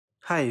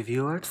Hi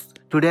viewers,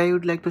 today I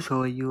would like to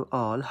show you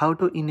all how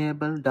to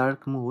enable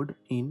dark mode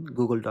in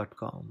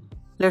Google.com.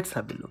 Let's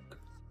have a look.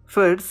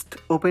 First,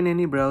 open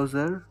any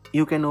browser.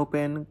 You can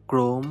open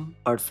Chrome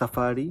or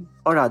Safari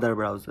or other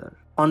browser.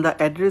 On the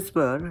address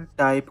bar,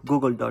 type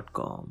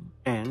Google.com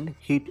and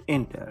hit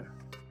enter.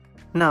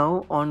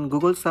 Now on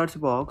Google search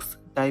box,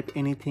 type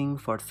anything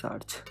for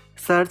search.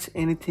 Search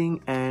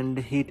anything and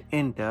hit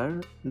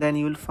enter. Then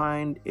you will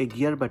find a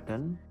gear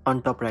button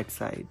on top right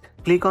side.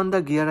 Click on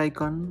the gear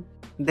icon.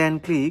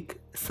 Then click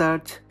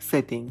Search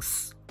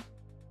Settings.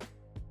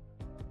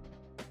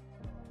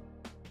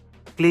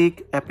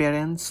 Click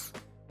Appearance.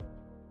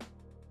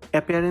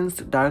 Appearance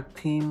dark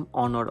theme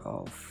on or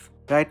off.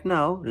 Right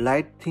now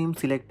light theme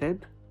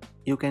selected.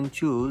 You can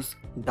choose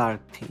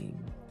dark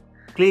theme.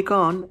 Click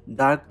on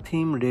Dark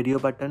Theme Radio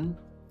button.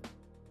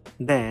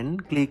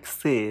 Then click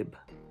Save.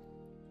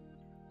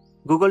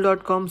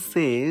 Google.com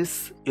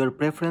says your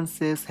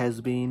preferences has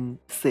been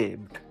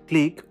saved.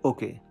 Click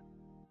OK.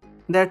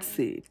 That's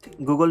it.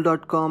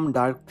 Google.com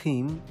dark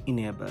theme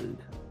enabled.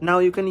 Now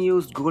you can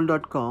use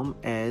Google.com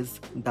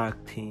as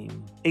dark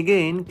theme.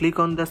 Again, click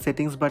on the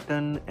settings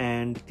button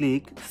and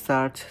click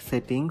search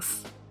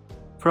settings.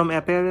 From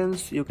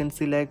appearance, you can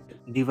select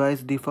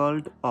device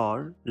default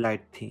or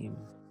light theme.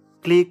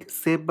 Click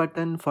save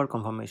button for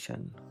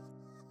confirmation.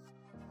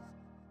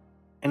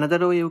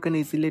 Another way you can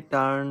easily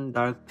turn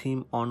dark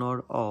theme on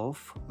or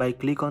off by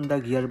click on the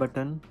gear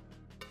button.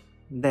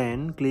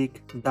 Then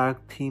click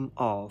dark theme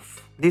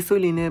off. This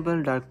will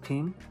enable dark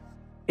theme.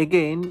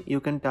 Again, you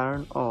can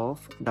turn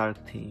off dark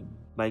theme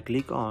by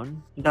click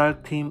on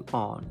dark theme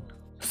on.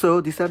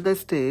 So these are the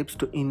steps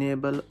to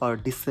enable or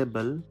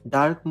disable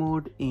dark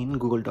mode in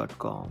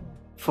Google.com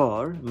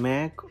for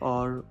Mac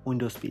or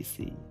Windows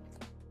PC.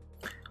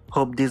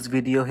 Hope this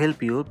video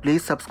helped you.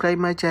 Please subscribe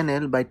my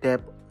channel by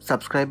tap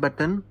subscribe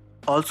button.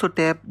 Also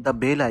tap the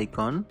bell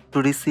icon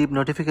to receive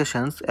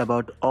notifications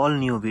about all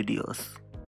new videos.